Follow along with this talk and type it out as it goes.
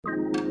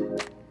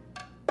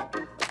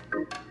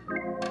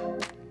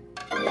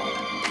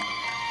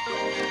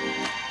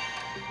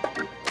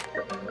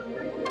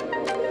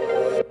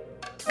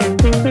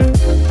Hello,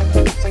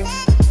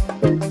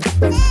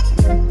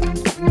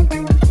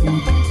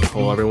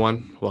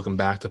 everyone. Welcome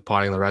back to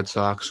Potting the Red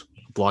Sox,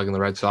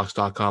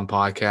 bloggingtheredsox.com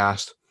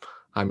podcast.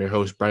 I'm your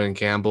host, Brendan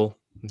Campbell.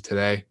 And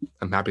today,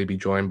 I'm happy to be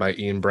joined by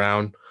Ian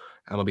Brown,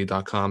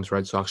 MLB.com's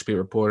Red Sox beat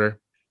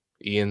reporter.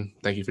 Ian,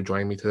 thank you for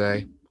joining me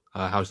today.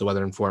 How's the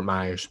weather in Fort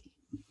Myers?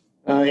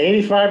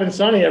 85 and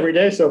sunny every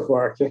day so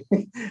far. I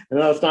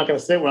know it's not going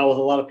to sit well with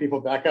a lot of people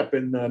back up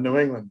in New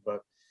England,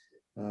 but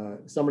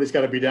somebody's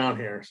got to be down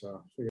here.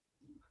 So,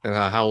 And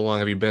how long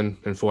have you been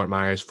in Fort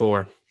Myers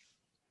for?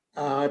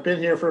 I've been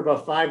here for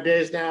about 5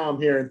 days now.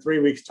 I'm here in 3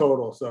 weeks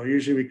total. So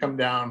usually we come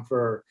down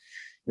for,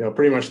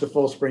 pretty much the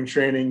full spring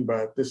training.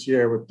 But this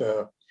year with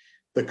the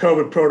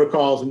COVID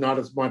protocols and not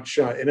as much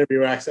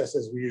interview access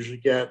as we usually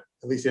get,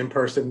 at least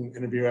in-person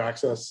interview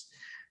access,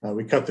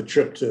 we cut the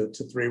trip to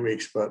 3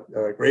 weeks. But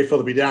grateful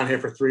to be down here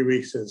for 3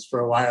 weeks, as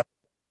for a while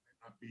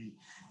not be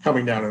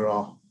coming down at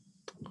all.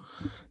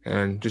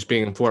 And just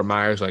being in Fort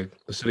Myers, like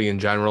the city in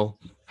general,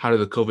 how do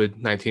the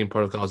COVID-19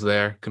 protocols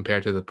there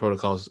compare to the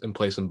protocols in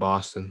place in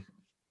Boston?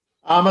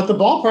 At the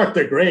ballpark,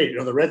 they're great.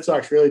 The Red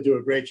Sox really do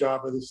a great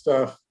job of this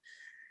stuff.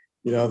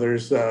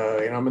 There's,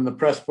 I'm in the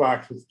press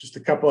box with just a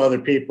couple other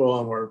people,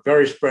 and we're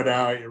very spread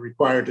out. You're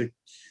required to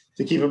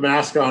keep a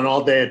mask on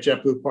all day at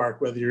JetBlue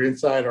Park, whether you're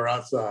inside or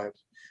outside.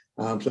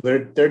 So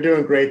they're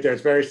doing great there.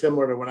 It's very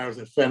similar to when I was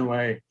at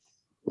Fenway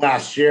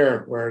last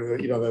year, where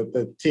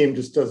the team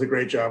just does a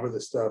great job with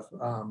this stuff.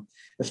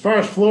 As far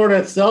as Florida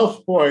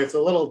itself, boy, it's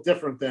a little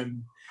different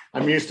than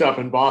I'm used to up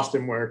in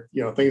Boston, where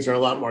things are a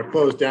lot more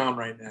closed down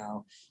right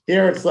now.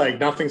 Here, it's like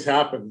nothing's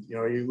happened.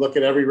 You look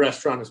at every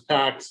restaurant is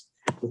packed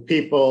with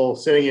people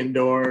sitting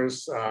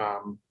indoors.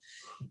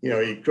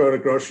 You go to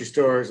grocery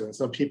stores and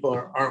some people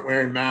aren't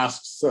wearing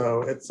masks.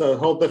 So it's a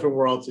whole different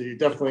world. So you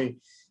definitely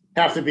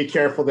have to be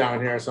careful down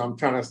here. So I'm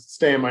trying to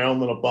stay in my own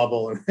little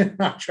bubble and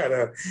not try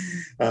to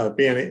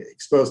be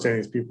exposed to any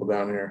of these people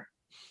down here.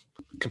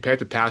 Compared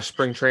to past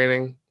spring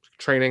trainings,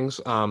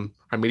 are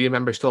media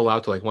members still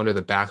allowed to wander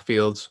the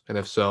backfields? And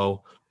if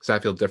so, does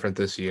that feel different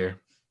this year?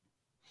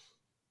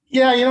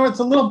 Yeah, it's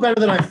a little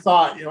better than I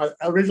thought.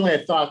 Originally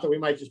I thought that we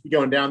might just be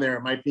going down there.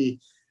 It might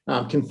be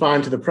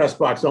confined to the press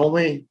box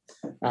only,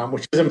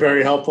 which isn't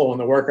very helpful when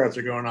the workouts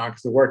are going on,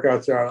 because the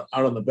workouts are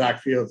out on the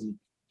backfields.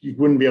 You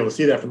wouldn't be able to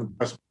see that from the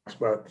press box,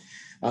 but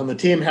the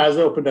team has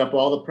opened up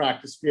all the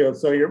practice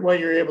fields. So what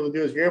you're able to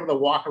do is you're able to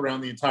walk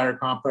around the entire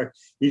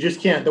complex. You just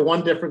can't. The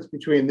one difference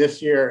between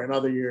this year and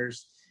other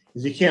years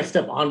is you can't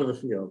step onto the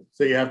field.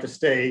 So you have to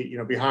stay,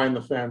 behind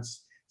the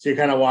fence. So you're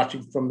kind of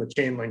watching from the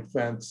chain link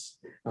fence.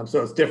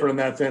 So it's different in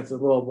that sense.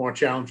 It's a little more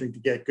challenging to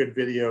get good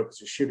video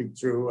because you're shooting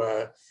through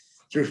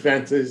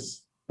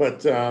fences.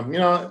 But,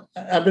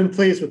 I've been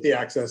pleased with the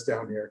access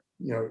down here,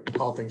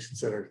 all things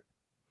considered.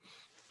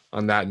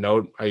 On that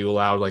note, are you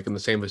allowed in the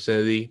same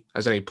vicinity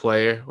as any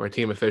player or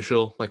team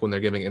official, when they're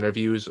giving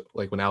interviews,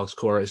 when Alex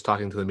Cora is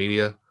talking to the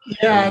media?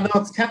 Yeah,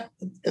 no,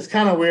 it's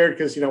kind of weird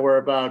because, we're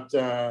about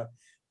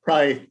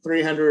probably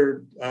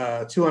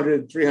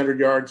 200, 300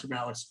 yards from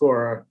Alex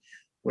Cora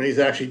when he's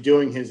actually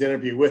doing his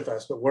interview with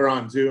us, but we're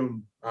on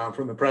Zoom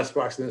from the press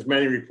box, and there's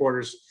many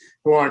reporters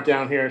who aren't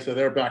down here. So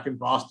they're back in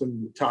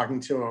Boston talking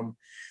to him.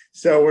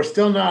 So we're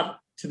still not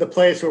to the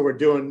place where we're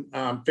doing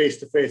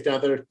face-to-face. Now,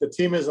 the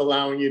team is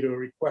allowing you to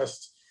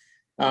request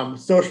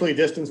socially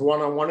distanced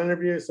one-on-one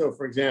interviews. So,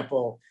 for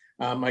example,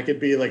 I could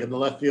be in the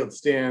left field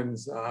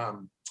stands,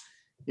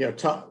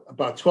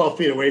 about 12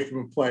 feet away from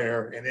a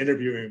player and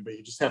interviewing, but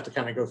you just have to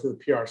kind of go through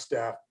the PR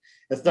staff.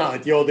 It's not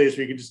like the old days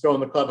where you can just go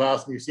in the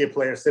clubhouse and you see a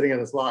player sitting in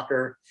his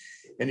locker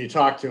and you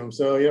talk to him.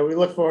 So, we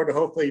look forward to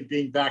hopefully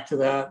being back to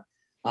that.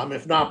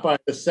 If not by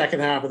the second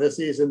half of this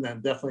season,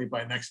 then definitely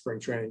by next spring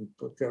training.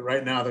 But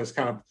right now, there's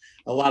kind of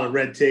a lot of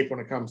red tape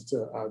when it comes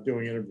to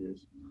doing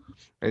interviews.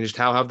 And just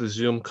how have the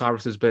Zoom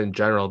conferences been in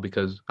general?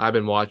 Because I've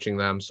been watching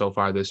them so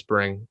far this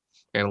spring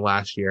and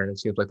last year, and it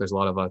seems like there's a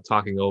lot of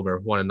talking over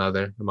one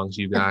another amongst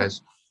you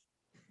guys.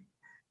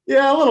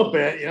 Yeah, a little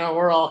bit.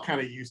 We're all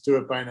kind of used to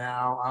it by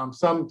now.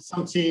 Some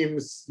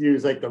teams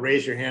use the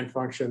raise your hand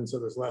function, so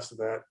there's less of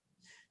that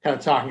kind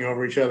of talking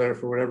over each other.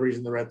 For whatever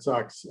reason, the Red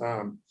Sox,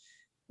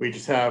 we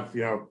just have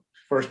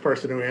first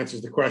person who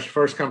answers the question,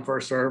 first come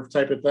first serve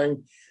type of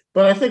thing.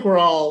 But I think we're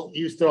all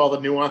used to all the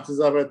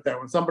nuances of it. That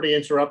when somebody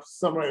interrupts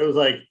someone, it was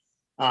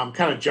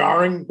kind of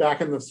jarring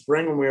back in the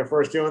spring when we were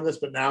first doing this,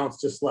 but now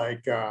it's just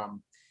kind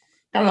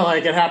of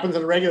like it happens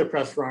in a regular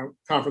press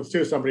conference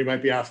too. Somebody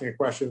might be asking a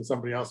question,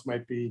 somebody else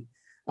might be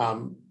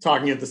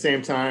talking at the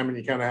same time, and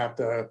you kind of have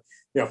to,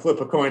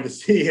 flip a coin to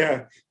see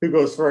who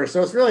goes first.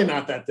 So it's really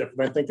not that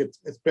different. I think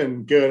it's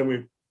been good, and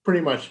we've pretty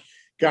much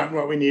gotten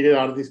what we needed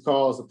out of these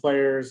calls. The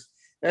players,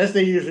 as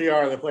they usually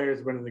are, the players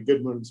have been in a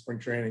good mood in spring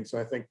training. So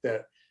I think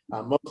that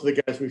most of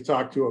the guys we've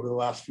talked to over the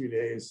last few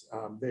days,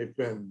 they've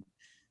been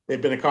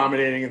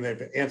accommodating and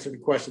they've answered the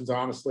questions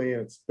honestly,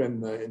 and it's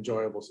been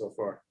enjoyable so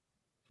far.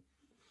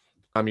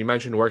 You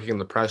mentioned working in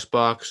the press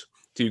box.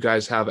 Do you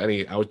guys have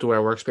any outdoor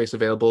workspace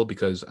available?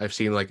 Because I've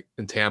seen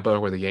in Tampa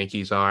where the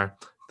Yankees are,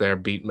 their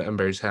beat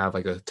members have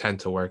a tent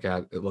to work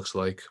at, it looks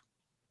like.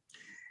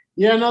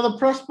 Yeah, no, the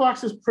press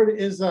box is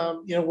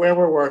where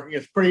we're working.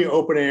 It's pretty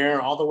open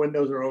air. All the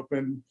windows are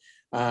open.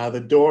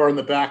 The door in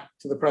the back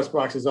to the press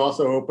box is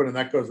also open, and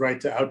that goes right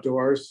to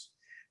outdoors.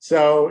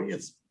 So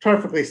it's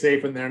perfectly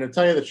safe in there. And to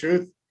tell you the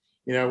truth,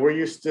 we're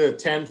used to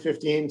 10,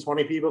 15,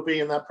 20 people being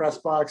in that press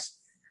box.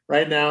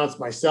 Right now, it's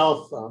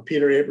myself,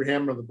 Peter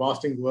Abraham of the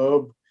Boston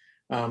Globe,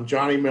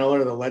 Johnny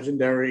Miller, the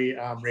legendary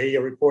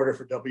radio reporter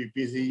for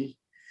WBZ.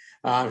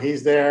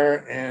 He's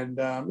there, and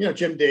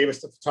Jim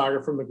Davis, the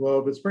photographer from the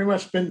Globe. It's pretty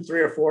much been 3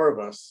 or 4 of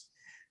us,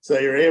 so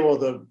you're able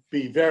to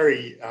be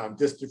very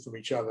distant from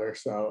each other.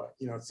 So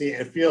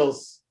it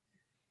feels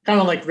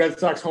kind of like Red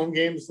Sox home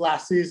games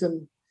last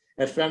season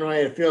at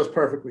Fenway. It feels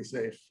perfectly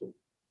safe.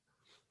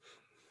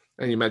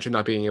 And you mentioned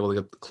not being able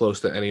to get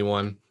close to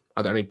anyone.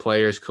 Are there any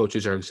players,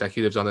 coaches, or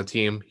executives on the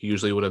team you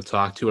usually would have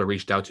talked to or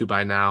reached out to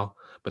by now,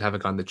 but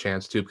haven't gotten the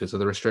chance to because of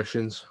the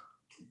restrictions?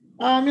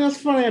 It's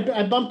funny.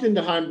 I bumped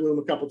into Chaim Bloom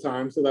a couple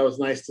times, so that was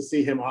nice to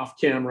see him off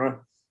camera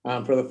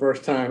for the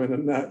first time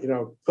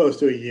in close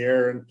to a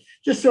year, and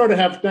just sort of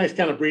have nice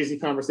kind of breezy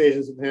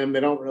conversations with him. They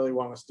don't really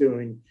want us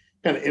doing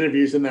kind of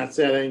interviews in that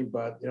setting,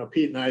 but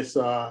Pete and I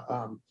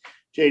saw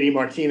JD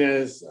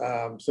Martinez,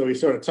 so we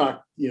sort of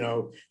talked,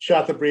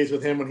 shot the breeze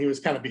with him when he was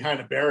kind of behind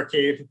a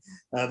barricade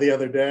the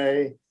other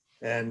day.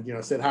 And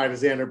said hi to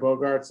Xander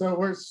Bogart. So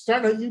we're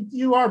starting to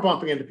you are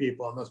bumping into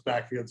people on those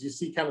backfields. You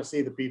see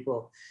the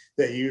people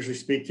that you usually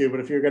speak to,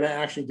 but if you're going to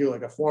actually do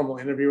like a formal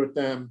interview with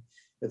them,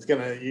 it's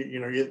gonna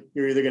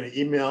you're either going to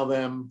email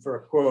them for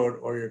a quote,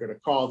 or you're going to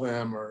call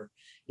them, or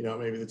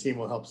maybe the team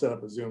will help set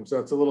up a Zoom. So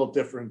it's a little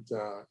different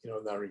in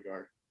that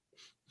regard.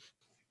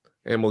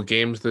 And will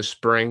games this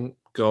spring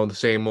go the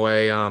same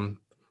way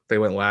they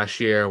went last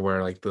year,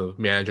 where like the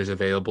manager's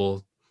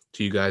available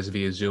to you guys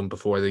via Zoom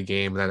before the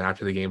game, and then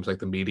after the game's like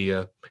the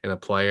media and a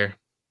player?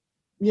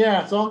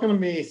 Yeah, it's all going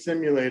to be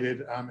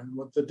simulated. And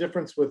what the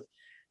difference with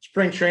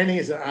spring training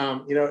is, in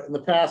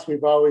the past,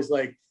 we've always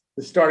like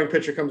the starting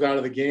pitcher comes out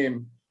of the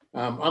game.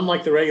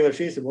 Unlike the regular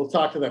season, we'll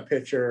talk to that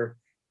pitcher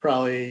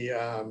probably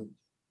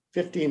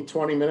 15,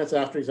 20 minutes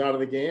after he's out of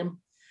the game,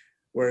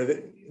 where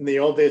in the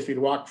old days, we'd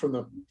walk from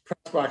the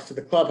press box to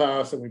the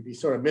clubhouse and we'd be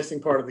sort of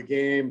missing part of the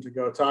game to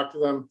go talk to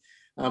them.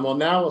 Well,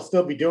 now we'll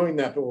still be doing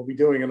that, but we'll be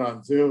doing it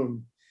on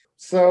Zoom.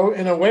 So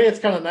in a way, it's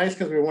kind of nice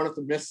because we wanted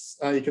to miss,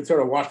 you can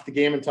sort of watch the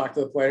game and talk to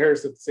the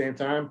players at the same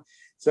time.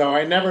 So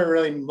I never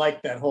really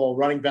liked that whole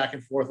running back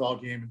and forth all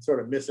game and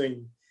sort of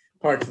missing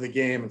parts of the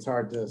game. It's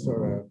hard to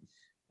sort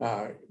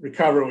of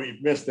recover what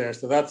you've missed there.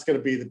 So that's going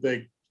to be the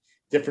big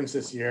difference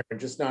this year. And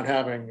just not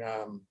having,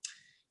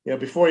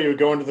 before you would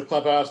go into the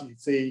clubhouse and you'd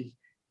see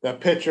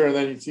that pitcher, and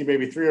then you'd see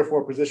maybe 3 or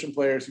 4 position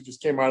players who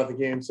just came out of the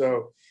game.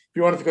 So if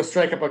you wanted to go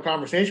strike up a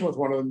conversation with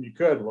one of them, you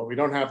could. Well, we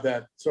don't have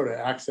that sort of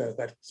access,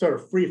 that sort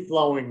of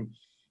free-flowing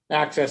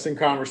access and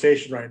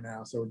conversation right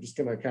now. So we're just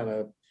going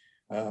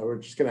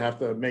to have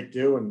to make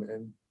do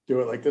and do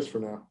it like this for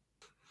now.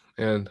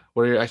 And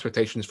what are your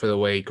expectations for the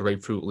way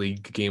Grapefruit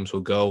League games will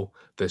go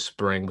this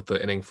spring with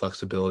the inning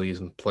flexibilities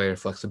and player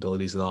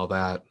flexibilities and all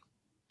that?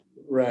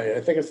 Right.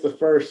 I think it's the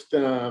first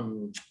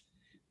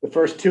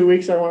 2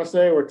 weeks, I want to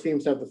say, where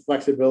teams have the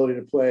flexibility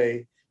to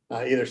play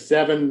either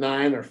 7,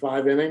 9, or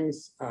 5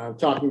 innings.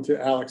 Talking to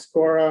Alex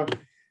Cora,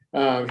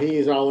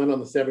 he's all in on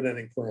the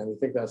 7-inning plan. We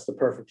think that's the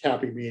perfect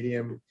happy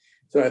medium.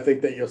 So I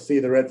think that you'll see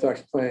the Red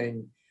Sox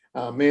playing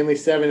mainly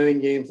 7-inning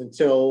games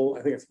until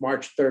I think it's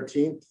March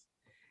 13th.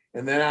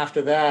 And then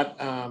after that,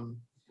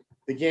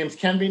 the games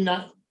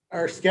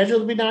are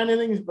scheduled to be 9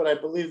 innings, but I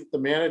believe that the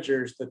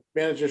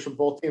managers from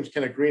both teams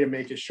can agree to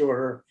make it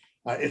shorter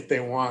if they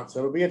want. So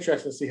it'll be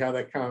interesting to see how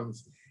that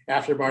comes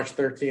after March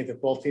 13th,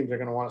 if both teams are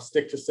going to want to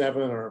stick to 7,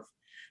 or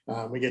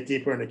if we get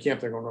deeper into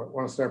camp, they're going to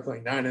want to start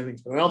playing 9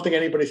 innings. But I don't think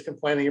anybody's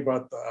complaining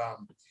about the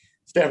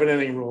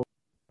 7-inning rule.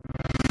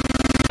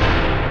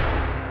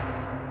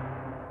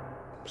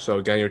 So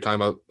again, you're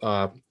talking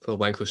about the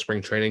length of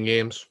spring training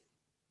games.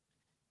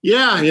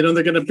 Yeah,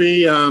 they're going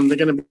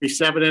to be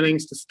 7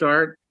 innings to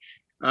start.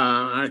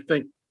 I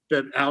think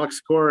that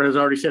Alex Cora has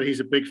already said he's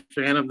a big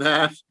fan of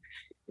that.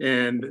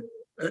 And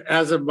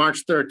as of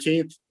March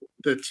 13th,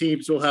 the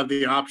teams will have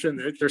the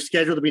option. They're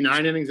scheduled to be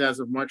 9 innings as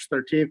of March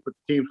 13th, but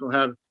the teams will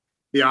have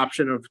the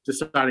option of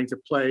deciding to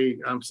play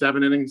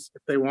 7 innings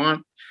if they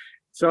want.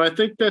 So I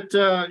think that,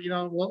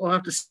 we'll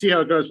have to see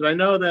how it goes. But I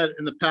know that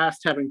in the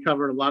past, having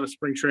covered a lot of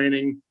spring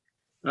training,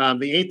 the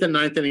 8th and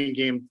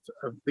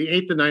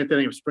 9th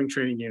inning of spring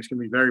training games can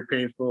be very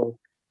painful.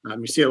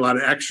 You see a lot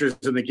of extras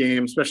in the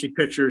game, especially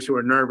pitchers who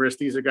are nervous.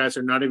 These are guys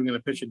who are not even going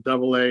to pitch at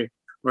AA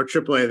or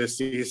AAA this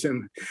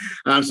season.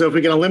 So if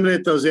we can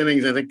eliminate those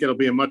innings, I think it'll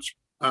be a much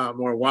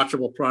more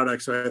watchable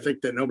product. So I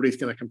think that nobody's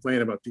going to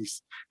complain about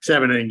these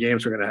 7-inning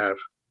games we're going to have.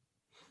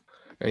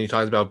 And you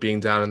talked about being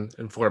down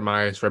in Fort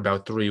Myers for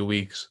about 3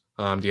 weeks.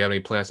 Do you have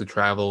any plans to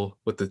travel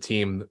with the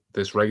team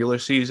this regular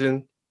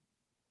season?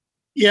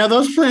 Yeah,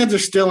 those plans are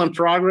still in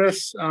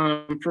progress.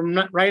 From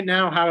right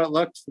now, how it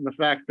looks, and the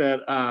fact that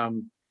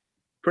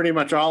pretty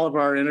much all of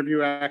our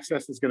interview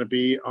access is going to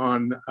be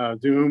on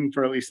Zoom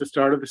for at least the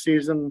start of the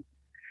season.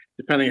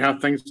 depending how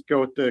things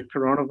go with the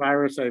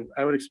coronavirus,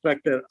 I would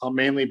expect that I'll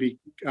mainly be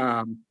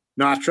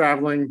not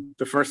traveling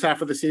the first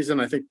half of the season.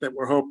 I think that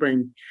we're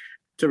hoping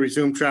to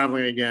resume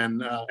traveling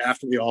again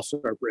after the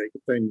All-Star break.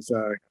 If things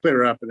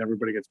clear up and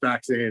everybody gets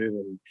vaccinated,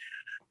 and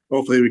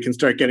hopefully we can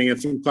start getting in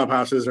some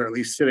clubhouses or at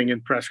least sitting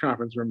in press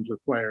conference rooms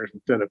with players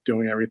instead of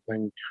doing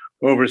everything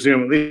over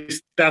Zoom. At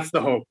least that's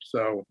the hope.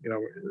 So,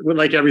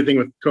 like everything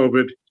with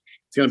COVID,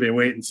 it's going to be a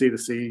wait and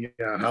see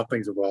how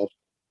things evolve.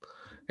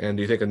 And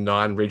do you think a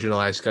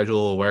non-regionalized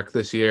schedule will work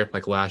this year?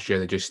 Like last year,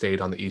 they just stayed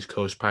on the East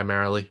Coast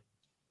primarily.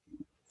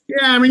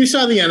 Yeah, I mean, you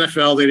saw the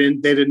NFL;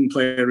 they didn't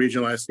play a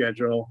regionalized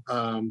schedule.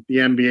 The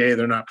NBA,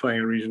 they're not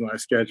playing a regionalized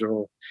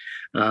schedule.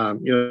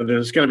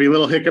 There's going to be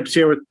little hiccups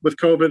here with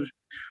COVID.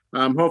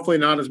 Hopefully,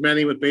 not as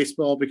many with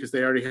baseball because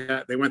they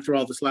went through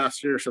all this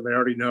last year, so they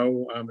already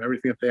know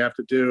everything that they have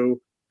to do.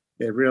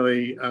 They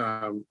really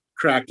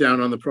cracked down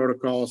on the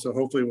protocol, so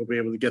hopefully, we'll be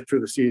able to get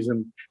through the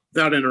season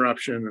without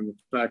interruption. And the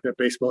fact that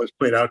baseball is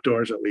played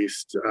outdoors, at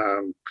least,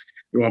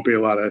 there won't be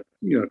a lot of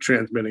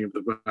transmitting of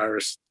the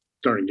virus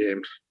during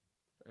games.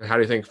 And how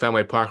do you think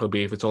Fenway Park will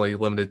be if it's only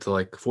limited to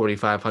like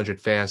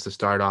 4,500 fans to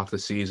start off the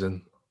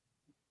season?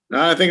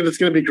 I think it's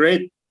going to be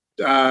great.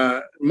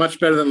 Much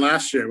better than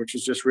last year, which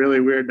is just really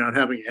weird not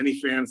having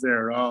any fans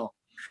there at all.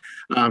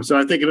 So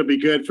I think it'll be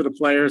good for the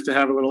players to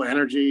have a little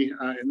energy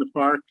in the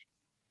park.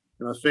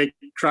 Fake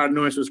crowd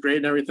noise was great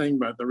and everything,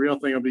 but the real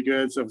thing will be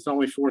good. So if it's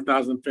only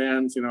 4,000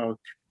 fans,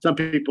 some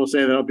people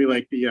say that'll be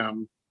like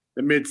the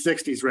mid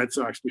 '60s Red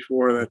Sox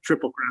before the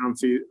Triple Crown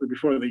season,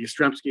 before the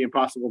Yastrzemski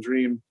Impossible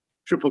Dream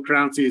Triple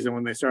Crown season,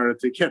 when they started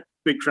to get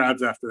big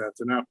crowds after that.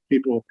 So now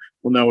people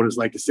will know what it's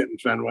like to sit in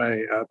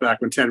Fenway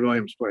back when Ted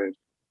Williams played.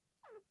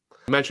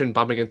 You mentioned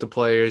bumping into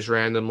players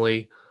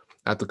randomly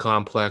at the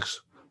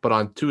complex, but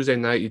on Tuesday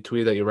night, you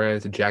tweeted that you ran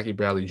into Jackie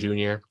Bradley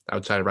Jr.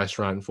 outside a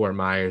restaurant in Fort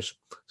Myers.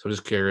 So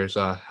just curious,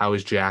 how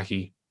is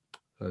Jackie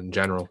in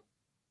general?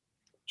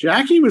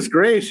 Jackie was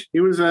great. He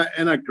was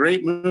in a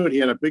great mood. He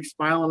had a big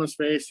smile on his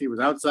face. He was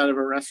outside of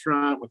a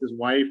restaurant with his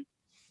wife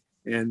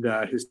and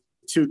his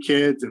two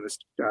kids, and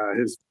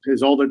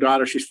his older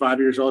daughter. She's 5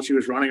 years old. She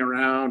was running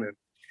around,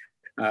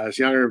 and his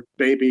younger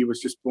baby was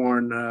just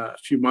born a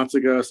few months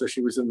ago. So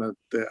she was in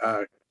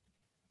the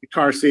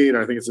car seat,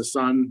 or I think it's his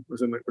son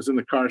was in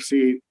the car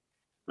seat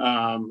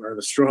or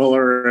the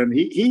stroller, and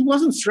he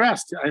wasn't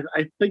stressed.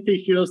 I think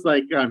he feels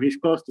like he's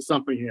close to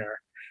something here.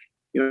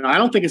 I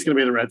don't think it's going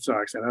to be the Red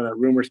Sox. I know that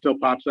rumor still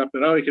pops up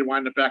that he could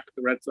wind up back with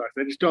the Red Sox.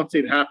 I just don't see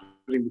it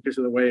happening because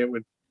of the way it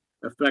would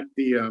affect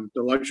the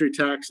luxury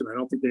tax, and I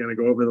don't think they're going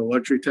to go over the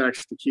luxury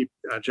tax to keep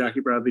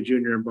Jackie Bradley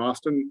Jr. in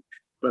Boston.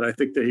 But I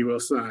think that he will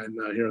sign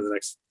here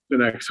the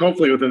next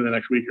hopefully within the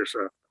next week or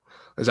so.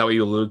 Is that what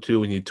you alluded to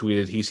when you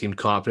tweeted he seemed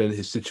confident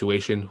his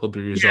situation will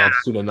be resolved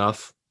soon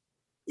enough?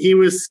 He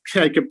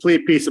had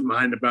complete peace of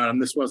mind about him.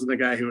 This wasn't the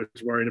guy who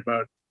was worried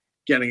about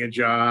getting a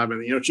job.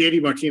 And,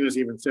 JD Martinez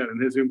even said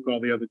in his Zoom call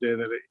the other day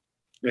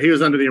that he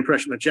was under the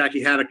impression that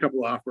Jackie had a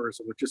couple offers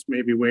and was just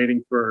maybe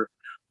waiting for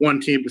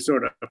one team to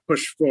sort of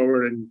push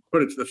forward and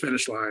put it to the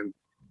finish line.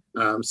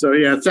 So,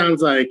 yeah, it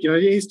sounds like,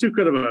 he's too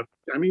good of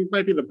he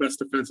might be the best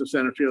defensive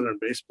center fielder in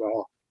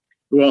baseball,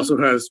 who also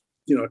has,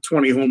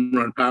 20 home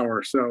run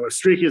power. So as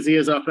streaky as he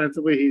is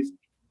offensively, he's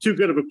too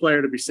good of a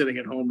player to be sitting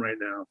at home right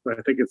now. But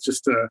I think it's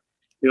just,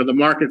 the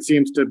market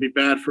seems to be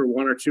bad for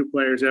one or two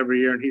players every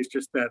year, and he's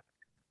just that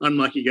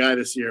unlucky guy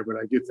this year. But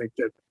I do think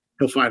that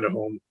he'll find a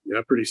home,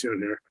 pretty soon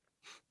here.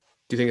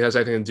 Do you think it has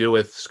anything to do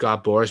with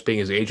Scott Boras being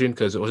his agent?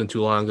 Because it wasn't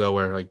too long ago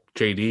where like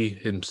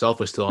JD himself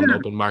was still on the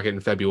open market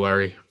in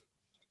February.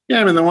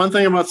 Yeah, the one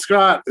thing about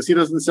Scott is he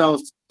doesn't sell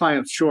his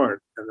clients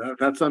short, and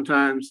that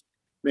sometimes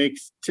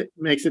makes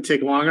it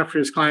take longer for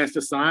his clients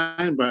to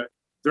sign. But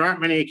there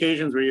aren't many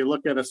occasions where you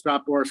look at a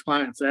Scott Boras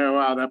client and say, "Oh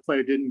wow, that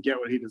player didn't get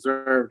what he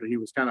deserved. He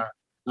was kind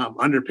of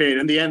underpaid."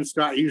 In the end,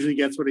 Scott usually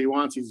gets what he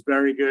wants. He's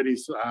very good.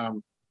 He's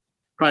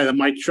probably the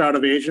Mike Trout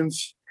of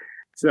agents.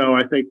 So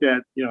I think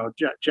that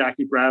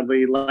Jackie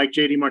Bradley, like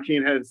JD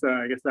Martinez,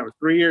 I guess that was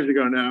 3 years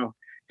ago now,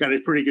 got a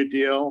pretty good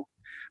deal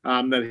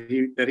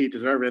that he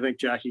deserved. I think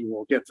Jackie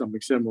will get something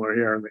similar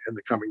here in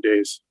the coming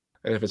days.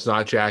 And if it's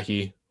not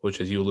Jackie, which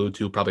as you allude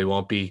to probably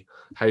won't be,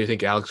 how do you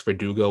think Alex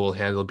Verdugo will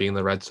handle being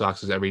the Red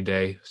Sox's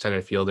everyday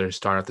center fielder to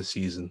start out the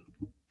season?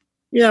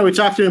 Yeah, we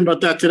talked to him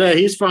about that today.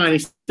 He's fine. He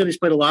said he's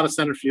played a lot of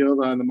center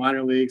field in the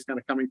minor leagues, kind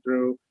of coming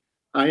through.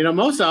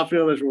 Most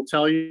outfielders will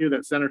tell you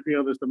that center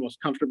field is the most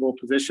comfortable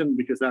position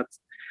because that's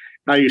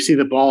how you see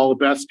the ball the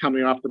best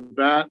coming off the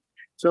bat.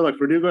 So, look,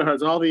 Verdugo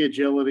has all the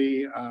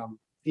agility.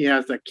 He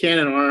has that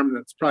cannon arm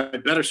that's probably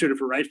better suited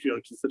for right field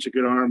because it's such a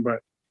good arm. But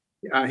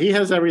he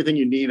has everything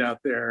you need out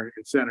there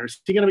in center. Is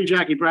he going to be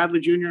Jackie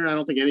Bradley Jr.? I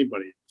don't think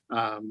anybody.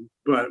 But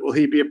will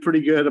he be a pretty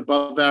good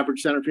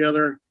above-average center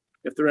fielder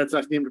if the Red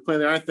Sox need him to play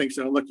there? I think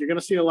so. Look, you're going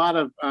to see a lot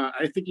of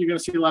I think you're going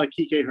to see a lot of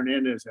Kike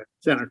Hernandez at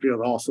center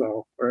field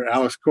also. Or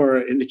Alex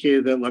Cora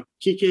indicated that, look,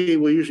 Kike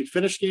will usually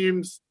finish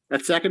games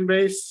at second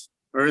base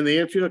or in the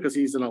infield because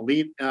he's an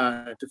elite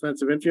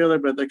defensive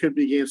infielder, but there could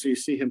be games where you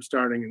see him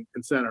starting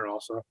in center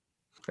also.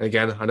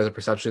 again, under the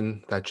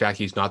perception that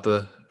Jackie's not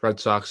the Red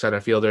Sox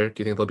center fielder,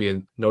 do you think there'll be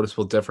a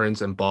noticeable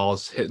difference in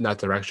balls hit in that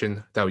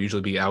direction that would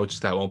usually be outs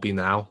that won't be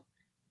now?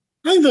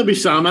 I think there'll be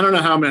some. I don't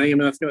know how many. I mean,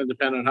 that's going to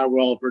depend on how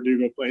well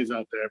Verdugo plays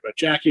out there. But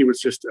Jackie was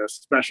just a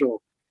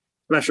special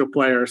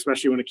player,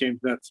 especially when it came to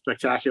that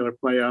spectacular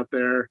play out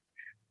there.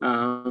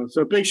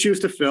 So big shoes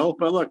to fill.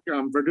 But look,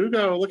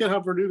 Verdugo, look at how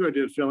Verdugo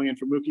did filling in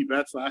for Mookie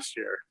Betts last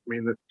year. I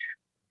mean,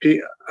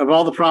 of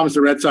all the problems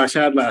the Red Sox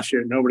had last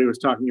year, nobody was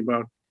talking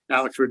about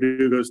Alex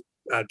Verdugo's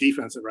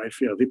defense at right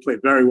field. He played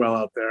very well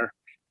out there.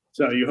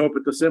 So you hope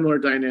it's a similar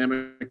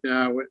dynamic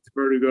now with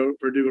Verdugo.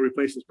 Verdugo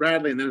replaces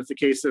Bradley, and then it's a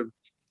case of,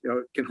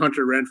 can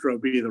Hunter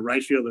Renfroe be the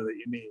right fielder that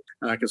you need?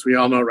 Because we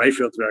all know right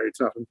field's very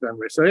tough in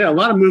Fenway. So yeah, a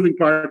lot of moving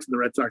parts in the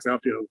Red Sox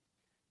outfield.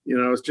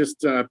 It's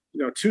just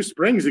 2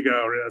 springs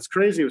ago. It's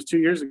crazy. It was 2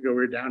 years ago. We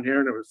were down here,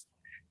 and it was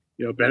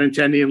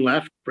Benintendi in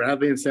left,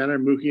 Bradley in center,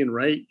 Mookie in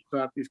right. You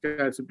thought these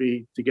guys would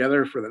be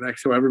together for the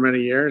next however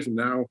many years, and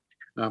now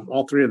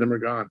all 3 of them are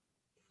gone.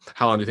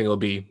 How long do you think it'll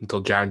be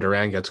until Jarren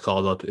Duran gets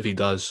called up, if he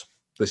does,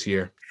 this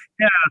year?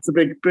 Yeah, it's a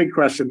big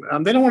question.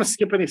 They don't want to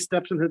skip any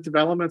steps in his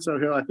development,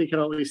 so I think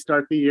he'll at least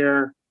start the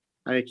year.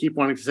 I keep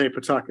wanting to say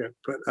Pawtucket,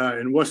 but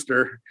in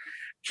Worcester,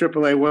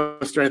 AAA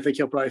Worcester, I think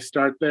he'll probably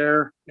start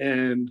there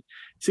and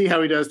see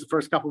how he does the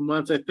first couple of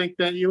months. I think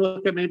that you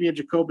look at maybe a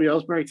Jacoby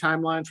Ellsbury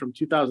timeline from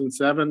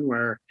 2007,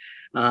 where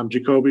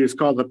Jacoby was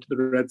called up to the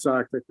Red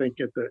Sox, I think,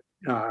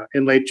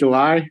 in late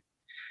July,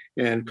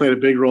 and played a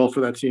big role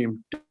for that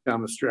team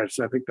down the stretch.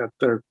 So I think that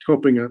they're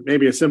hoping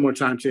maybe a similar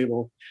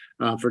timetable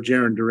for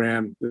Jarren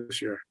Duran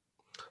this year.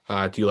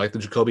 Do you like the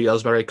Jacoby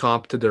Ellsbury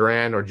comp to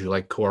Duran, or do you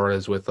like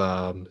Cora's with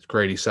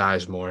Grady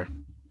Size more?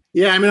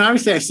 Yeah, I mean,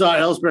 obviously I saw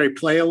Ellsbury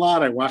play a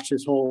lot. I watched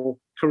his whole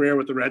career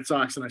with the Red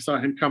Sox, and I saw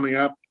him coming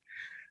up.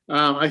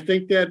 I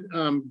think that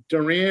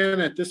Duran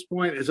at this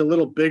point is a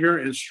little bigger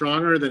and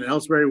stronger than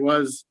Ellsbury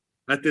was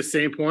at this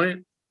same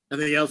point. I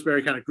think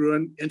Ellsbury kind of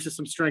grew into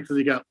some strength as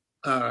he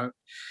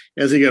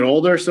got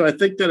older. So I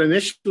think that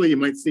initially you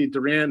might see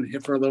Duran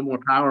hit for a little more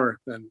power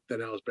than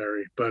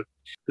Ellsbury, but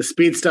the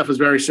speed stuff is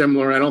very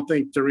similar. I don't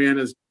think Duran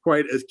is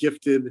quite as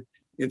gifted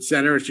in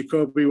center as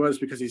Jacoby was,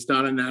 because he's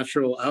not a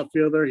natural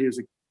outfielder. He was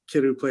a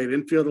kid who played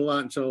infield a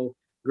lot until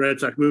the Red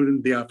Sox moved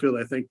into the outfield,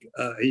 I think,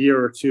 a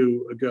year or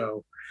 2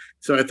 ago.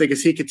 So I think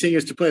as he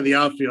continues to play the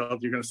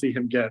outfield, you're going to see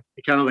him get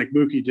kind of like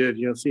Mookie did.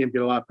 You'll see him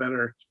get a lot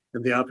better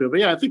in the outfield. But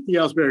yeah, I think the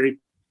Ellsbury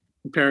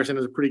comparison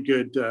is a pretty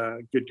good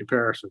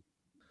comparison.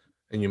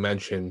 And you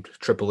mentioned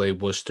AAA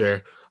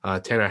Worcester.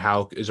 Tanner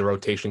Houck is a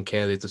rotation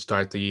candidate to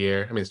start the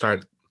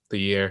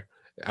year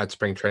at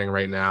spring training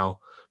right now.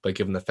 But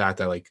given the fact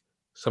that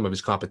some of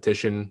his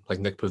competition, like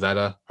Nick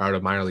Pivetta, are out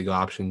of minor league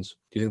options,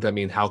 do you think that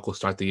means Houck will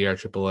start the year at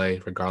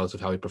AAA regardless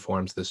of how he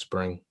performs this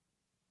spring?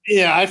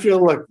 Yeah, I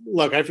feel like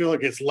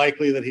it's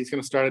likely that he's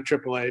going to start at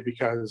AAA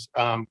because,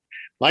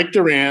 like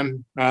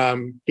Duran,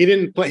 he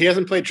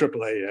hasn't played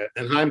AAA yet.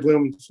 And Chaim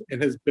Bloom,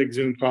 in his big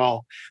Zoom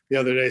call the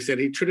other day, said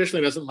he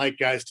traditionally doesn't like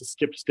guys to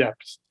skip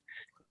steps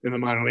in the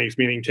minor leagues,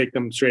 meaning take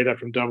them straight up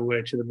from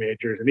AA to the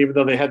majors. And even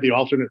though they had the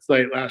alternate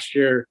site last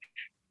year,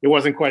 it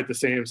wasn't quite the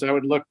same. So I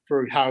would look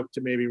for Houck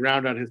to maybe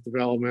round out his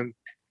development,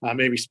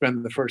 maybe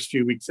spend the first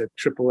few weeks at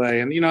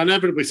AAA. And,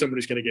 inevitably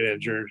somebody's going to get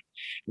injured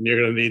and you're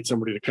going to need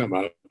somebody to come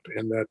up.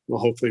 And that will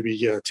hopefully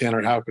be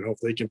Tanner Houck, and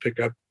hopefully he can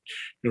pick up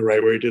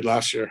right where he did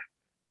last year.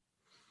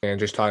 And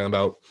just talking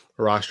about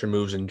roster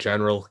moves in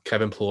general,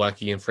 Kevin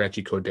Plawecki and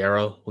Franchi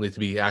Cordero will need to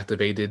be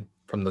activated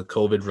from the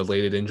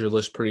COVID-related injury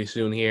list pretty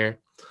soon here.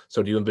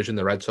 So do you envision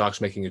the Red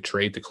Sox making a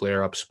trade to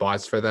clear up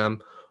spots for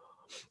them?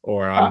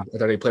 Or are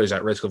there any players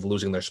at risk of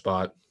losing their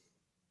spot?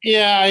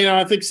 Yeah,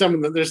 I think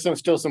there's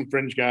still some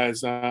fringe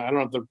guys. I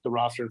don't have the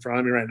roster in front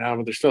of me right now,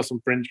 but there's still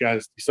some fringe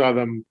guys. You saw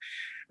them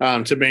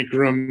to make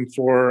room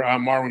for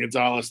Marwin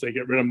Gonzalez. They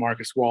get rid of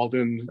Marcus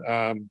Walden,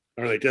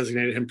 or they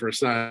designated him for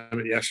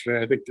assignment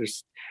yesterday. I think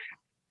there's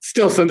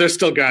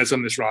still guys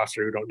on this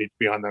roster who don't need to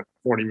be on the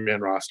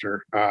 40-man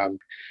roster.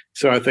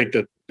 So I think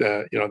that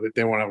that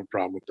they won't have a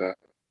problem with that.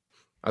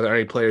 Are there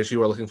any players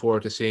you are looking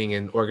forward to seeing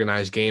in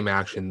organized game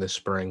action this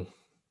spring?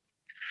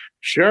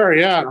 Sure,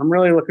 yeah. I'm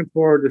really looking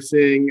forward to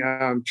seeing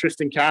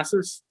Tristan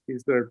Casas.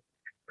 He's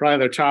probably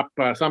their top.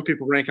 Some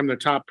people rank him their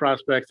top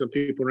prospect. Some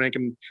people rank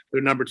him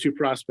their number 2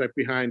 prospect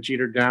behind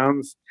Jeter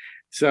Downs.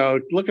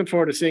 So looking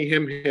forward to seeing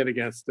him hit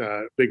against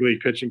big league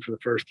pitching for the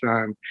first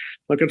time.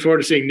 Looking forward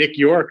to seeing Nick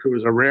York, who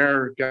was a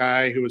rare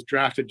guy who was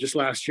drafted just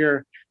last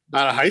year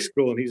out of high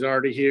school, and he's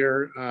already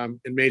here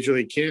in Major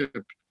League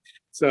camp.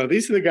 So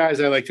these are the guys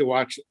I like to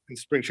watch in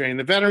spring training.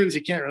 The veterans,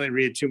 you can't really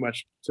read too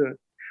much to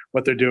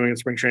what they're doing in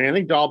spring training. I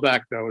think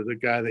Dahlbeck, though, is a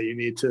guy that you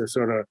need to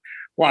sort of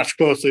watch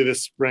closely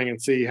this spring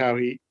and see how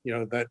he,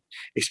 that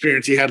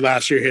experience he had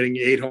last year hitting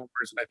 8 homers,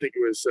 and I think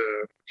it was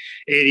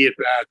 80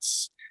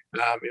 at-bats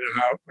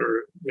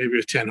or maybe it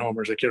was 10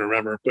 homers, I can't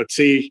remember. But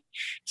seeing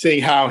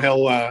how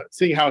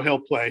he'll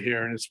play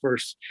here in his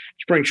first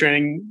spring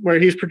training, where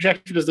he's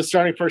projected as the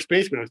starting first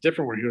baseman. It was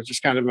different, where he was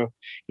just kind of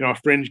a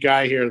fringe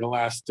guy here the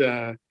last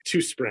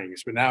 2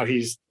 springs, but now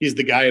he's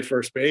the guy at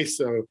first base.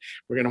 So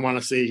we're going to want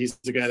to see. He's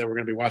the guy that we're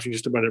going to be watching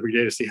just about every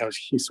day to see how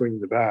he's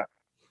swinging the bat.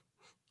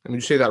 I mean,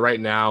 you say that right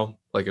now,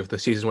 like if the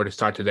season were to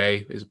start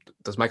today,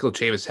 does Michael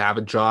Chavis have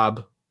a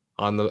job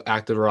on the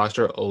active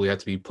roster, or will he have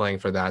to be playing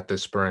for that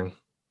this spring?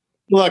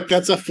 Look,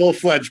 that's a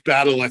full-fledged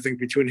battle, I think,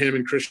 between him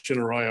and Christian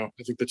Arroyo.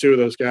 I think the two of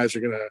those guys are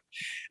going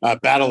to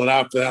battle it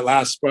out for that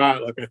last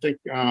spot. Look, I think,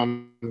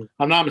 I'm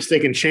not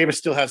mistaken, Chavis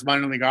still has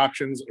minor league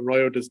options.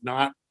 Arroyo does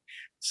not.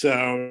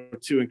 So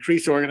to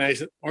increase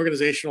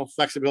organizational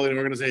flexibility and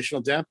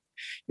organizational depth,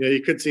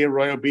 you could see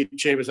Arroyo beat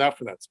Chavis out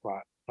for that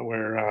spot,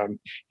 where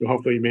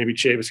hopefully maybe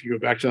Chavis can go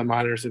back to the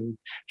minors and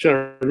sort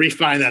of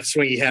refine that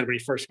swing he had when he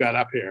first got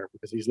up here,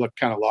 because he's looked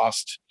kind of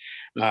lost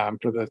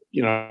for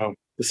the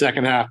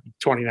second half of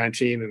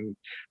 2019 and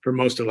for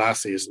most of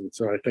last season.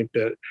 So I think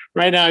that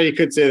right now you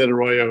could say that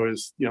Arroyo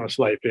is, a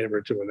slight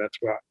favorite to win that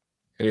spot.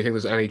 And do you think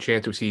there's any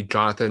chance we see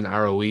Jonathan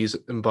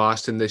Araújo in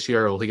Boston this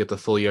year, or will he get the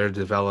full year to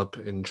develop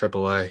in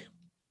AAA?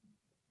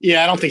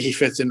 Yeah, I don't think he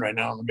fits in right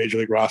now on the major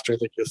league roster. I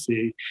think you'll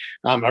see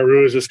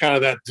Araújo is kind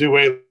of that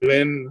Zue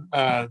Lin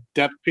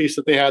depth piece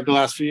that they had the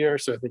last few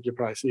years. So I think you'll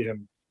probably see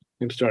him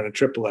start in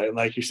AAA. And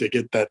like you said,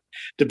 get that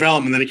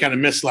development that he kind of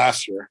missed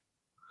last year.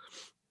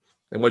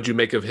 And what'd you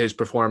make of his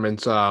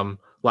performance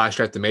last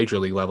year at the major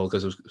league level?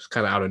 Because it was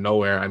kind of out of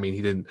nowhere. I mean,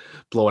 he didn't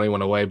blow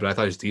anyone away, but I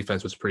thought his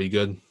defense was pretty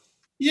good.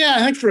 Yeah,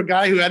 I think for a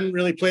guy who hadn't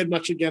really played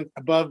much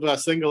above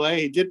single A,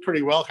 he did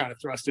pretty well kind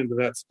of thrust into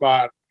that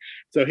spot.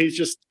 So he's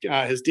just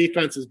his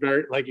defense is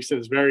very, like you said,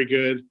 is very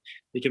good.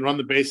 He can run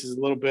the bases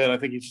a little bit. I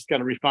think he's just got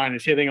to refine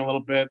his hitting a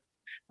little bit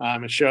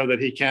and show that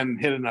he can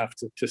hit enough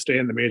to stay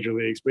in the major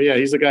leagues. But yeah,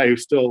 he's a guy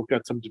who's still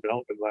got some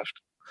development left.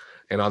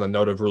 And on the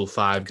note of Rule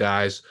 5,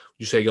 guys, would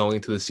you say going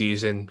into the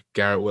season,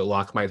 Garrett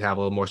Whitlock might have a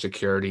little more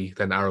security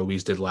than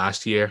Araújo did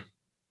last year?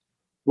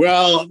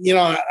 Well,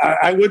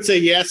 I would say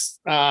yes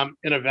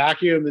in a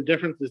vacuum. The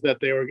difference is that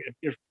they were,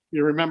 if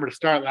you remember to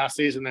start last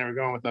season, they were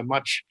going with a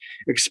much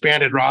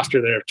expanded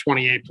roster there of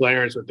 28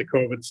 players with the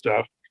COVID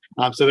stuff.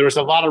 So there was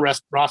a lot of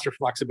roster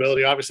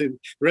flexibility. Obviously, the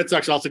Red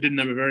Sox also didn't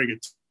have a very good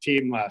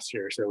team last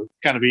year, so it was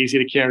kind of easy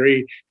to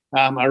carry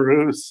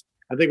Araújo.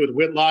 I think with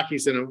Whitlock,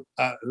 he's the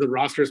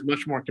roster is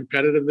much more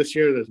competitive this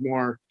year. There's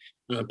more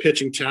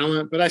pitching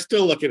talent, but I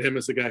still look at him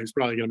as the guy who's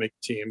probably going to make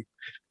the team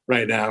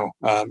right now.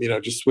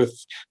 Just with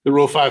the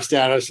Rule 5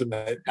 status, and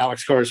that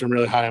Alex Cora is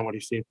really high on what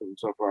he's seen from him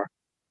so far.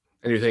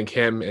 And you think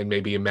him and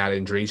maybe Matt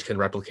Andriese can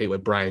replicate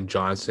what Brian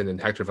Johnson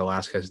and Hector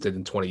Velasquez did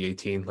in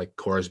 2018, like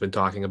Cora's been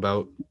talking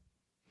about?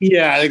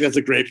 Yeah, I think that's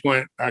a great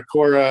point.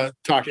 Cora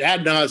talked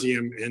ad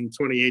nauseum in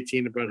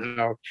 2018 about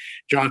how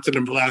Johnson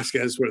and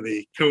Velasquez were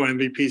the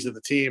co-MVPs of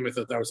the team. I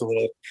thought that was a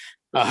little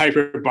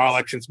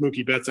hyperbolic, since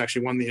Mookie Betts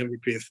actually won the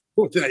MVP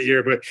that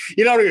year. But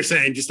you know what you're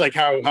saying, just like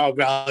how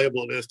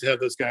valuable it is to have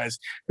those guys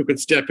who can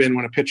step in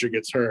when a pitcher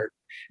gets hurt.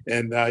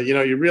 And,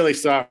 you really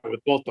saw it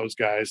with both those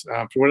guys.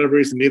 For whatever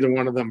reason, neither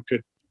one of them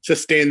could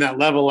sustain that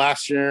level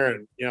last year.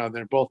 And,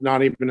 they're both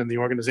not even in the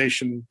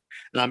organization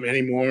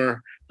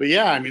anymore. But,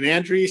 yeah, I mean,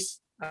 Andriese,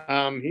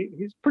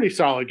 he's a pretty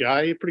solid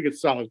guy. He's a pretty good,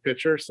 solid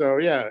pitcher. So,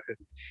 yeah, if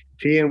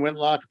he and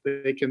Whitlock,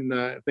 if they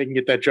can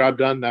get that job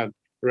done, then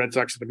the Red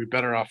Sox are going to be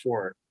better off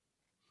for it.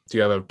 Do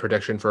you have a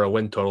prediction for a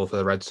win total for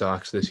the Red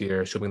Sox this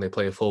year, assuming they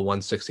play a full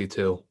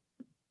 162?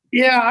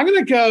 Yeah, I'm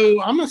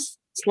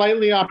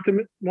slightly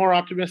more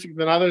optimistic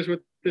than others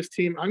with this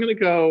team. I'm going to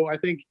go, I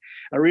think,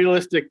 a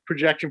realistic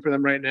projection for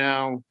them right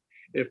now,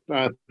 if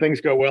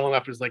things go well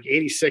enough, is like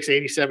 86,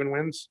 87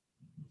 wins.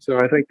 So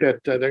I think that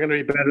they're going to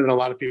be better than a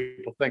lot of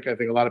people think. I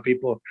think a lot of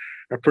people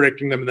are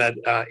predicting them that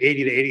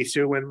 80 to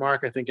 82 win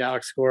mark. I think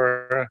Alex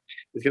Cora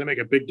is going to make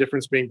a big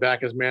difference being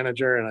back as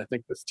manager, and I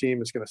think this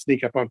team is going to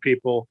sneak up on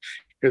people,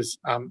 because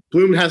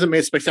Bloom hasn't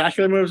made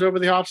spectacular moves over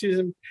the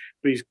offseason,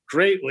 but he's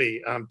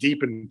greatly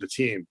deepened the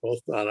team,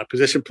 both on a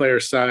position player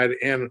side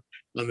and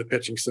on the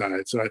pitching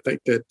side. So I think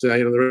that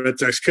the Red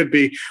Sox could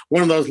be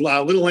one of those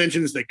little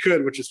engines that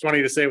could, which is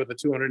funny to say with a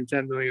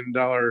 $210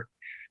 million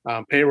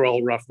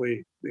payroll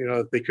roughly,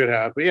 that they could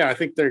have. But yeah, I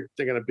think they're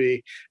going to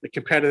be a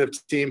competitive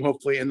team,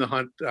 hopefully in the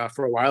hunt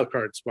for a wild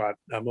card spot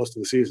most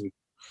of the season.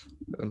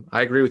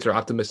 I agree with your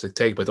optimistic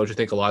take, but don't you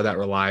think a lot of that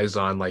relies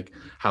on like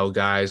how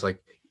guys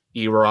like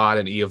Erod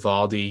and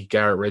Eovaldi,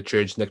 Garrett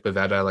Richards, Nick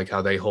Pivetta, like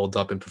how they hold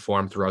up and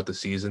perform throughout the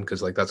season?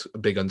 Because like that's a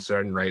big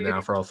uncertain right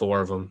now for all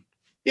four of them.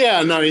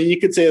 Yeah, no, you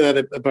could say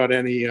that about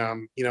any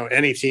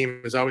any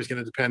team is always going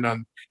to depend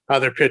on how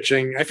they're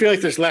pitching. I feel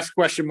like there's less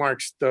question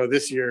marks though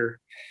this year,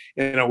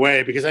 in a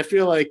way, because I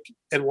feel like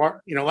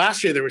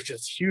last year there was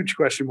just huge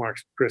question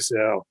marks for Chris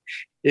Sale,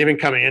 even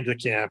coming into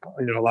camp.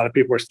 A lot of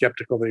people were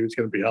skeptical that he was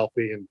going to be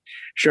healthy, and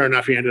sure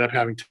enough, he ended up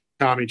having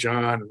Tommy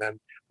John, and then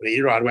when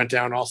Erod went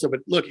down also.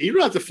 But look,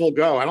 Erod's a full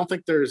go. I don't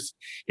think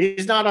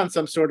he's not on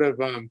some sort of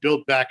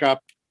build back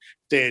up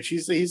stage.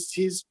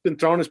 He's been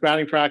throwing his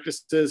batting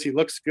practices. He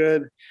looks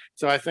good.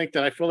 So I think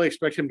that I fully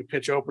expect him to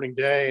pitch opening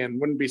day, and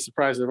wouldn't be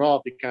surprised at all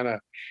if he kind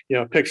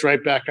of, picks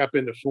right back up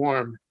into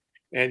form.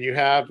 And you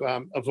have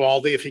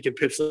Evaldi, if he can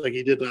pitch like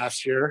he did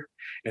last year,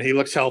 and he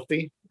looks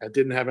healthy.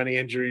 Didn't have any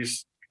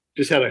injuries.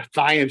 Just had a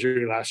thigh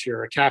injury last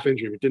year, a calf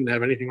injury, but didn't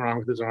have anything wrong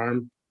with his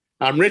arm.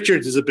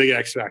 Richards is a big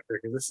X factor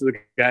because this is a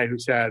guy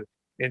who's had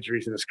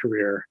injuries in his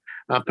career.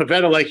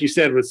 Pivetta, like you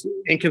said, was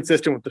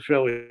inconsistent with the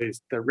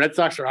Phillies. The Red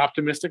Sox are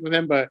optimistic with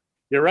him, but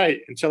you're right.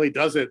 Until he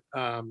does it,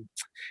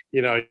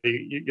 you're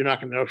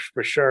not going to know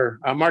for sure.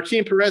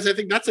 Martin Perez, I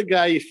think that's a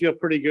guy you feel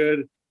pretty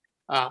good.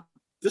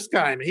 This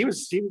guy, I mean, he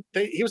was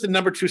the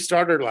number 2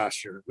 starter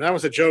last year. That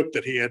was a joke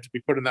that he had to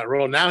be put in that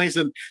role. Now he's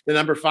in the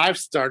number 5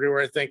 starter,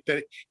 where I think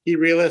that he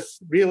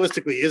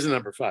realistically is a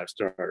number 5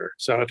 starter.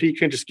 So if he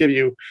can just give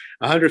you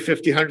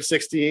 150,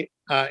 160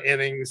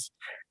 innings,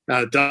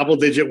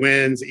 double-digit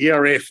wins,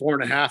 ERA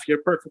 4.5,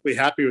 you're perfectly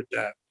happy with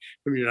that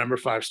from your number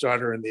 5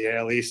 starter in the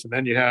AL East. And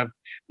then you have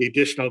the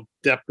additional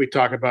depth we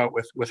talk about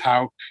with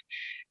Houck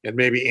and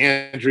maybe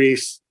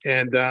Andriese.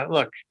 And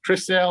look,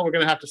 Chris Sale, we're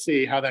going to have to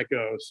see how that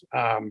goes.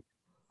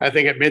 I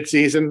think at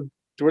midseason,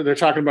 they're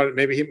talking about it.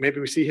 Maybe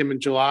we see him in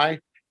July,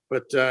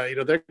 but they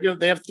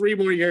have 3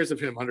 more years of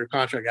him under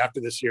contract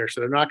after this year, so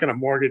they're not going to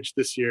mortgage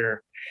this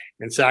year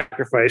and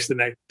sacrifice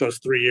those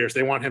 3 years.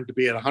 They want him to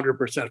be at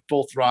 100%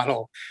 full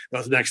throttle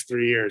those next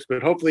 3 years.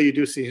 But hopefully, you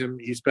do see him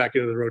ease back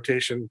into the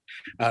rotation,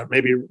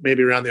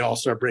 maybe around the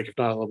All-Star break, if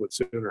not a little bit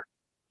sooner.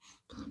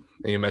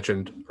 And you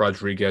mentioned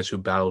Rodriguez, who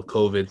battled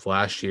COVID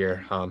last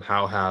year.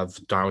 How have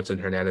Darwinzon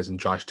Hernandez and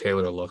Josh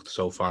Taylor looked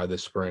so far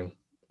this spring?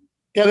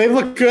 Yeah, they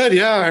look good.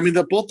 Yeah, I mean,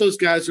 both those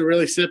guys were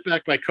really set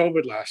back by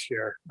COVID last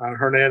year,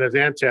 Hernandez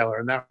and Taylor,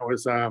 and that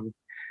was,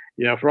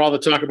 for all the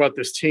talk about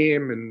this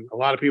team, and a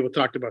lot of people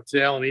talked about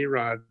Sale and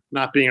Erod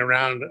not being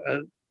around.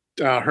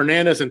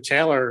 Hernandez and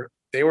Taylor,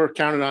 they were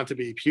counted on to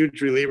be huge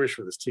relievers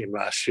for this team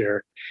last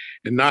year,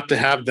 and not to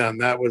have them,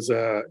 that was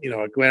a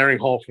glaring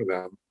hole for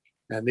them.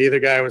 And neither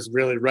guy was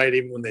really right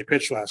even when they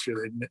pitched last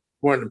year. They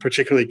weren't in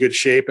particularly good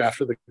shape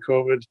after the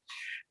COVID.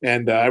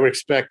 And I would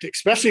expect,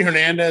 especially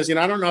Hernandez,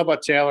 I don't know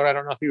about Taylor. I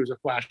don't know if he was a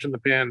flash in the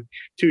pan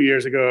 2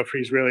 years ago, if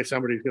he's really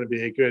somebody who's going to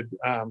be a good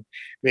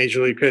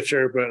major league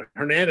pitcher. But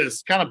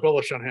Hernandez, kind of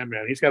bullish on him,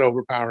 man. He's got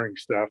overpowering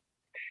stuff.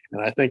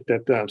 And I think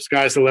that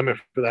sky's the limit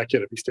for that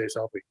kid if he stays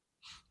healthy.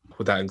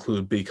 Would that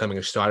include becoming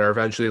a starter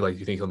eventually? Like,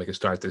 do you think he'll make a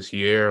start this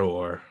year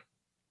or?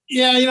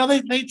 Yeah,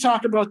 they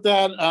talk about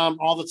that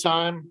all the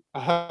time,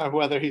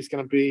 whether he's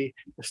going to be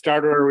a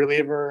starter or a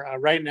reliever.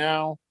 Right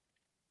now,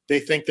 they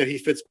think that he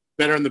fits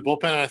better in the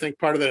bullpen. And I think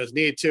part of that is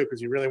need too,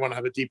 because you really want to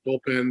have a deep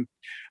bullpen.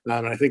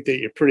 And I think that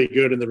you're pretty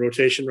good in the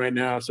rotation right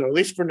now. So at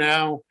least for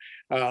now,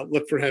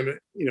 look for him,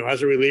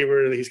 as a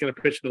reliever. He's going to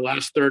pitch the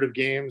last third of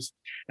games,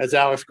 as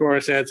Alex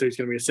Cora said. So he's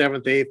going to be a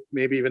 7th, 8th,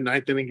 maybe even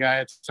 9th inning guy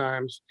at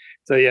times.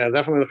 So yeah,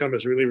 definitely look at him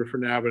as a reliever for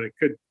now, but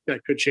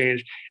that could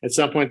change at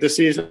some point this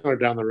season or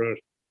down the road.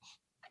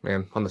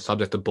 Man, on the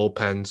subject of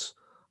bullpens,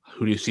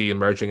 who do you see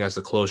emerging as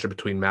the closer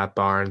between Matt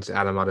Barnes,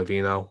 Adam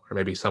Ottavino, or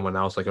maybe someone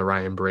else like a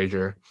Ryan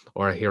Brazier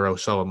or a Hiro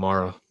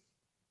Sawamura?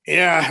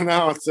 Yeah,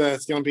 no, it's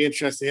going to be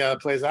interesting how it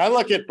plays. I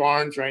look at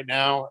Barnes right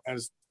now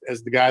as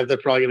the guy they're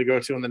probably going to go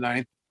to in the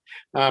 9th.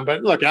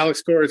 But look,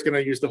 Alex Cora is going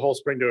to use the whole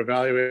spring to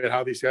evaluate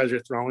how these guys are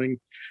throwing.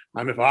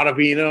 If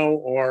Ottavino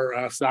or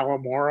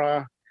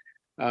Sawamura,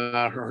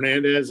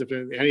 Hernandez, if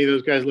any of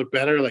those guys look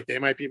better, like they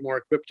might be more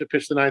equipped to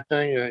pitch the 9th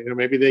thing,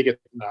 maybe they get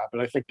the nod.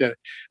 But I think that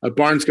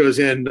Barnes goes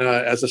in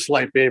as a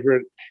slight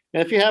favorite.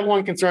 And if you have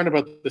one concern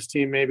about this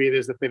team, maybe it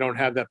is that they don't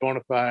have that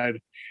bona fide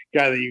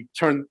guy that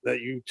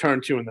you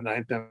turn to in the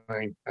 9th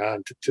inning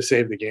to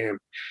save the game.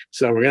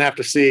 So we're gonna have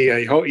to see.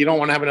 I hope you don't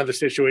want to have another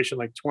situation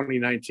like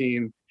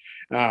 2019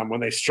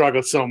 when they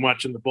struggled so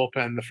much in the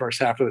bullpen the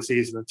first half of the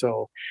season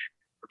until,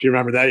 if you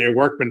remember that year,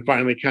 Workman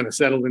finally kind of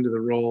settled into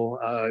the role.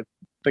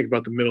 Think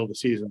about the middle of the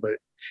season, but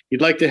you'd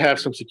like to have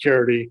some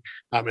security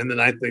in the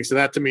 9th thing. So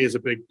that to me is a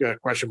big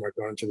question mark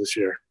going into this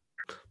year.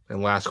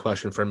 And last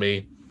question for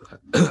me.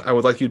 I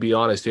would like you to be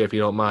honest here, if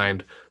you don't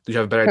mind. Did you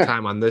have a better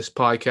time on this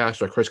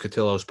podcast or Chris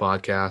Cotillo's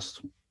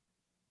podcast?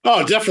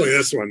 Oh, definitely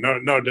this one.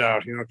 No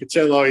doubt.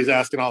 Cotillo, he's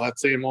asking all that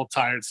same old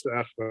tired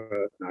stuff.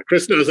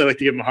 Chris knows I like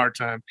to give him a hard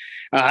time.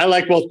 I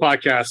like both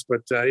podcasts,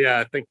 but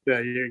I think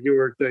that you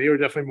were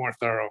definitely more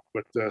thorough.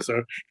 But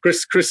so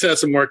Chris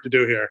has some work to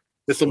do here.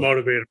 This will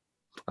motivate him.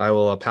 I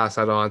will pass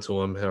that on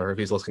to him, or if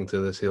he's listening to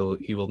this,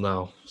 he will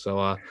know.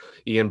 So,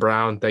 Ian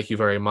Brown, thank you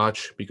very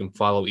much. You can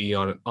follow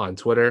Ian on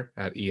Twitter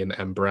at Ian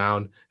M.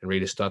 Brown and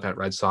read his stuff at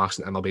RedSox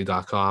and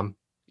MLB.com.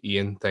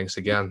 Ian, thanks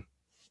again.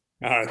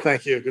 All right,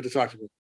 thank you. Good to talk to you.